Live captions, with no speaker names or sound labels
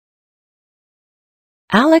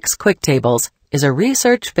ALEKS QuickTables is a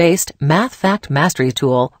research-based math fact mastery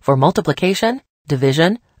tool for multiplication,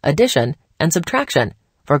 division, addition, and subtraction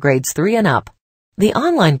for grades 3 and up. The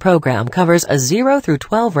online program covers a 0 through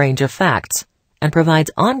 12 range of facts and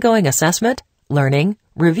provides ongoing assessment, learning,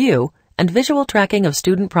 review, and visual tracking of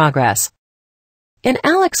student progress. In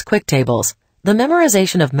ALEKS QuickTables, the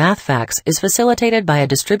memorization of math facts is facilitated by a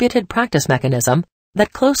distributed practice mechanism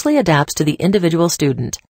that closely adapts to the individual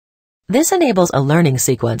student. This enables a learning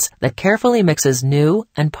sequence that carefully mixes new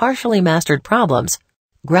and partially mastered problems,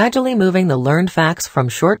 gradually moving the learned facts from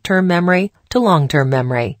short-term memory to long-term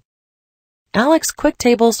memory. ALEKS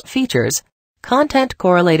QuickTables features content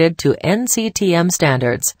correlated to NCTM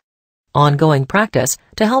standards, ongoing practice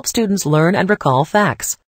to help students learn and recall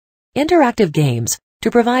facts, interactive games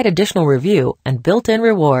to provide additional review and built-in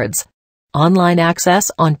rewards, online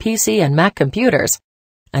access on PC and Mac computers,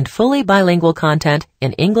 and fully bilingual content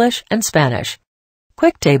in English and Spanish.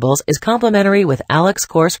 QuickTables is complementary with ALEKS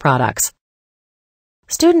course products.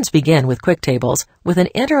 Students begin with QuickTables with an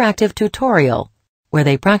interactive tutorial where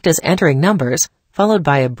they practice entering numbers, followed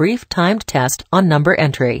by a brief timed test on number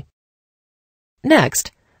entry.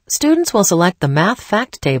 Next, students will select the math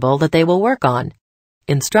fact table that they will work on.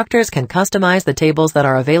 Instructors can customize the tables that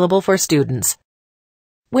are available for students.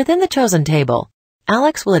 Within the chosen table,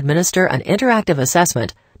 ALEKS will administer an interactive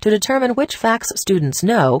assessment to determine which facts students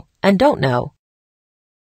know and don't know.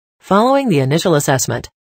 Following the initial assessment,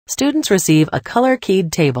 students receive a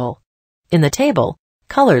color-keyed table. In the table,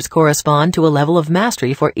 colors correspond to a level of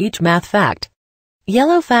mastery for each math fact.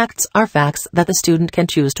 Yellow facts are facts that the student can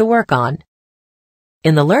choose to work on.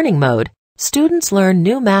 In the learning mode, students learn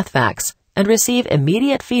new math facts and receive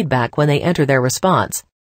immediate feedback when they enter their response.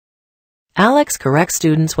 ALEKS corrects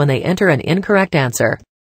students when they enter an incorrect answer.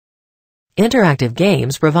 Interactive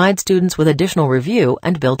games provide students with additional review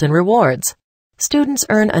and built-in rewards. Students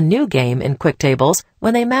earn a new game in QuickTables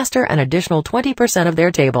when they master an additional 20% of their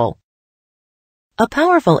table. A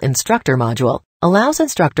powerful Instructor Module allows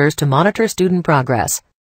instructors to monitor student progress,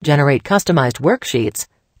 generate customized worksheets,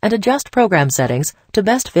 and adjust program settings to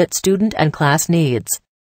best fit student and class needs.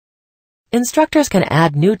 Instructors can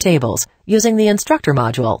add new tables using the Instructor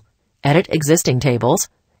Module, edit existing tables,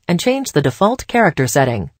 and change the default character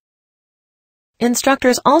setting.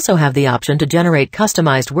 Instructors also have the option to generate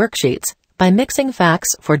customized worksheets by mixing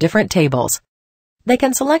facts for different tables. They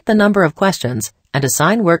can select the number of questions and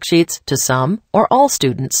assign worksheets to some or all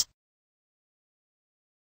students.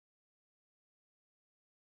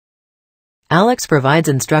 ALEKS provides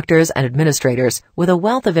instructors and administrators with a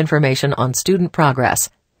wealth of information on student progress,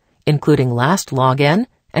 including last login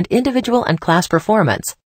and individual and class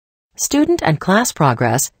performance. Student and class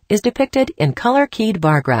progress is depicted in color-keyed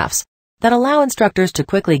bar graphs that allow instructors to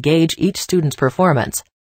quickly gauge each student's performance.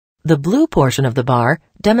 The blue portion of the bar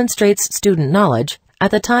demonstrates student knowledge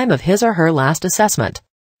at the time of his or her last assessment.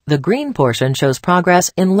 The green portion shows progress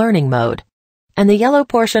in learning mode, and the yellow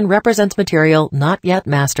portion represents material not yet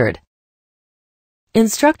mastered.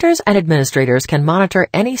 Instructors and administrators can monitor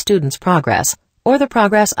any student's progress or the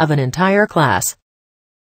progress of an entire class.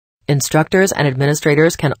 Instructors and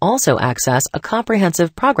administrators can also access a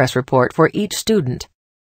comprehensive progress report for each student.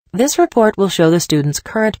 This report will show the student's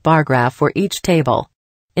current bar graph for each table.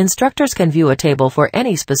 Instructors can view a table for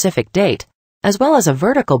any specific date, as well as a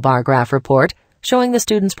vertical bar graph report showing the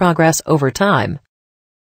student's progress over time.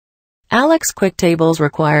 ALEKS QuickTables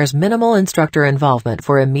requires minimal instructor involvement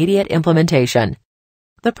for immediate implementation.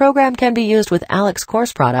 The program can be used with ALEKS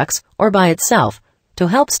course products or by itself to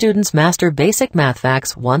help students master basic math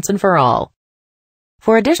facts once and for all.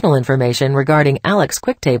 For additional information regarding ALEKS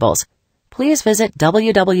QuickTables, please visit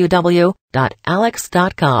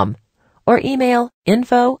www.aleks.com or email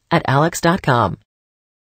info@aleks.com.